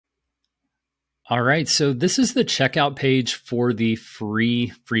All right, so this is the checkout page for the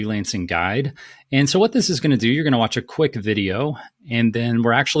free freelancing guide. And so what this is going to do, you're going to watch a quick video, and then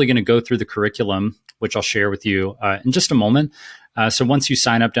we're actually going to go through the curriculum, which I'll share with you in just a moment. So once you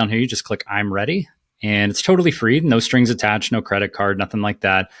sign up down here, you just click I'm ready, and it's totally free, no strings attached, no credit card, nothing like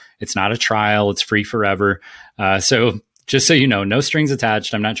that. It's not a trial, it's free forever. So just so you know, no strings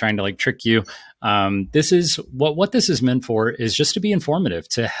attached. I'm not trying to like trick you. This is what this is meant for, is just to be informative,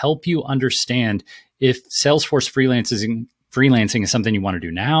 to help you understand if Salesforce freelancing is something you want to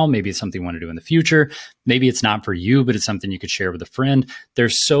do now. Maybe it's something you want to do in the future. Maybe it's not for you, but it's something you could share with a friend.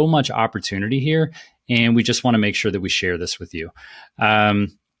 There's so much opportunity here, and we just want to make sure that we share this with you.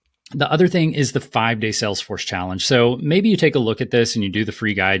 The other thing is the 5-day Salesforce challenge. So maybe you take a look at this and you do the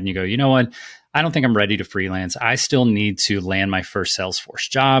free guide and you go, you know what? I don't think I'm ready to freelance. I still need to land my first Salesforce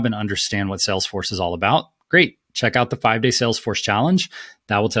job and understand what Salesforce is all about. Great. Check out the 5-day Salesforce challenge.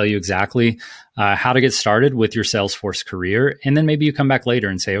 That will tell you exactly how to get started with your Salesforce career. And then maybe you come back later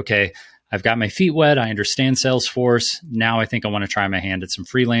and say, okay, I've got my feet wet. I understand Salesforce. Now I think I want to try my hand at some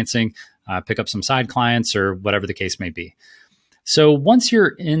freelancing, pick up some side clients, or whatever the case may be. So once you're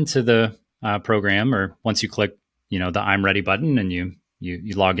into the program, or once you click, the I'm ready button and you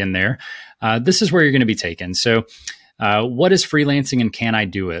log in there, this is where you're going to be taken. So what is freelancing and can I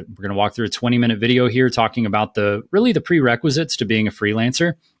do it? We're going to walk through a 20-minute video here talking about the prerequisites to being a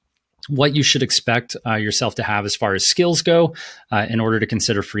freelancer, what you should expect yourself to have as far as skills go in order to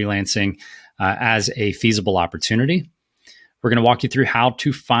consider freelancing as a feasible opportunity. We're going to walk you through how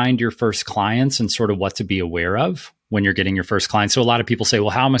to find your first clients and sort of what to be aware of when you're getting your first clients. So a lot of people say, well,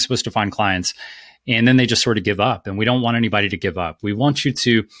 how am I supposed to find clients? And then they just sort of give up. And we don't want anybody to give up. We want you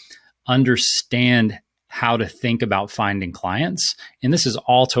to understand how to think about finding clients. And this is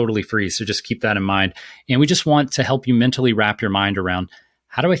all totally free. So just keep that in mind. And we just want to help you mentally wrap your mind around,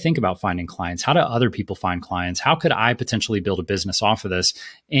 how do I think about finding clients? How do other people find clients? How could I potentially build a business off of this?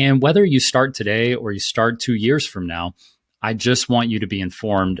 And whether you start today or you start 2 years from now, I just want you to be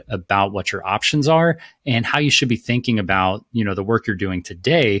informed about what your options are and how you should be thinking about, the work you're doing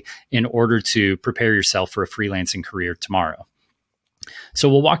today in order to prepare yourself for a freelancing career tomorrow. So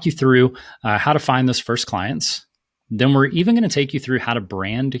we'll walk you through how to find those first clients. Then we're even going to take you through how to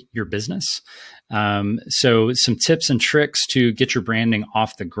brand your business. So some tips and tricks to get your branding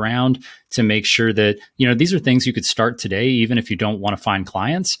off the ground, to make sure that, these are things you could start today. Even if you don't want to find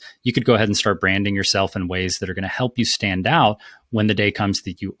clients, you could go ahead and start branding yourself in ways that are going to help you stand out when the day comes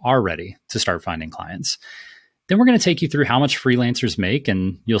that you are ready to start finding clients. Then we're going to take you through how much freelancers make.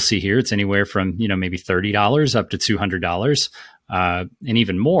 And you'll see here, it's anywhere from, maybe $30 up to $200 and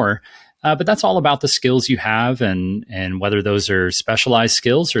even more. But that's all about the skills you have and whether those are specialized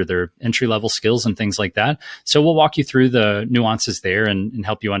skills or they're entry-level skills and things like that. So we'll walk you through the nuances there and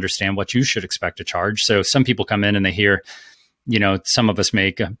help you understand what you should expect to charge. So some people come in and they hear, some of us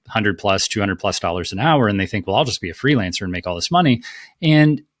make $100+, $200+ an hour, and they think, well, I'll just be a freelancer and make all this money.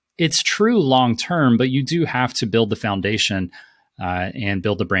 And it's true long-term, but you do have to build the foundation and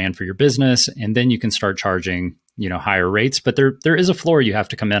build the brand for your business. And then you can start charging, higher rates, but there is a floor you have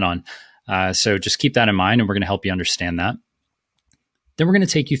to come in on. So just keep that in mind, and we're going to help you understand that. Then we're going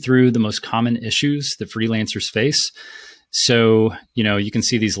to take you through the most common issues that freelancers face. So, you can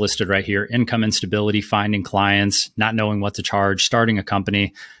see these listed right here: income instability, finding clients, not knowing what to charge, starting a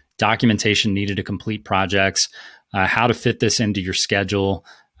company, documentation needed to complete projects, how to fit this into your schedule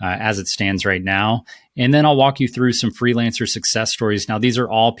as it stands right now. And then I'll walk you through some freelancer success stories. Now, these are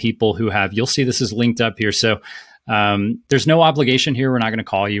all people who have, you'll see this is linked up here. So there's no obligation here. We're not going to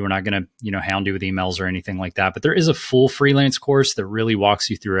call you. We're not going to, hound you with emails or anything like that. But there is a full freelance course that really walks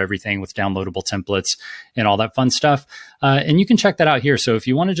you through everything with downloadable templates and all that fun stuff. And you can check that out here. So if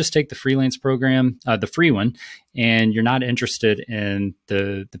you want to just take the freelance program, the free one, and you're not interested in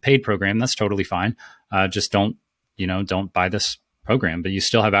the paid program, that's totally fine. Just don't buy this program, but you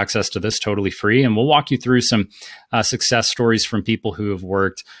still have access to this totally free. And we'll walk you through some success stories from people who have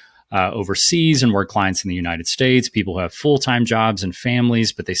worked overseas and work clients in the United States, people who have full-time jobs and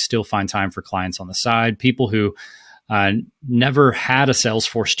families, but they still find time for clients on the side, people who never had a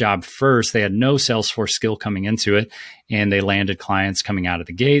Salesforce job first. They had no Salesforce skill coming into it, and they landed clients coming out of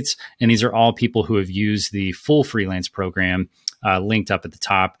the gates. And these are all people who have used the full freelance program linked up at the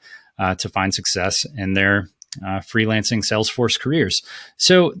top to find success in their freelancing Salesforce careers.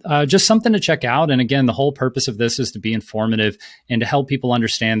 So just something to check out. And again, the whole purpose of this is to be informative and to help people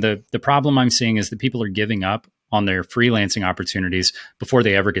understand the problem I'm seeing is that people are giving up on their freelancing opportunities before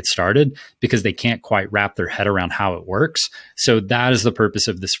they ever get started because they can't quite wrap their head around how it works. So that is the purpose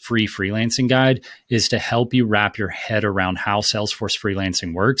of this free freelancing guide, is to help you wrap your head around how Salesforce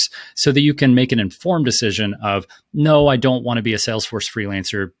freelancing works so that you can make an informed decision of, no, I don't want to be a Salesforce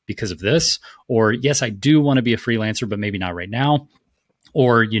freelancer because of this, or yes, I do want to be a freelancer, but maybe not right now.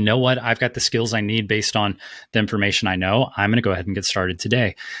 Or, you know what, I've got the skills I need based on the information I know. I'm going to go ahead and get started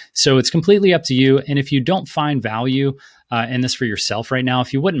today. So it's completely up to you. And if you don't find value in this for yourself right now,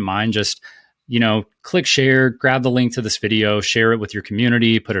 if you wouldn't mind just, click share, grab the link to this video, share it with your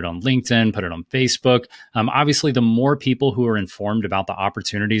community, put it on LinkedIn, put it on Facebook. Obviously, the more people who are informed about the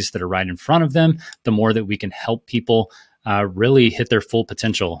opportunities that are right in front of them, the more that we can help people really hit their full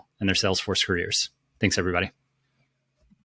potential in their Salesforce careers. Thanks, everybody.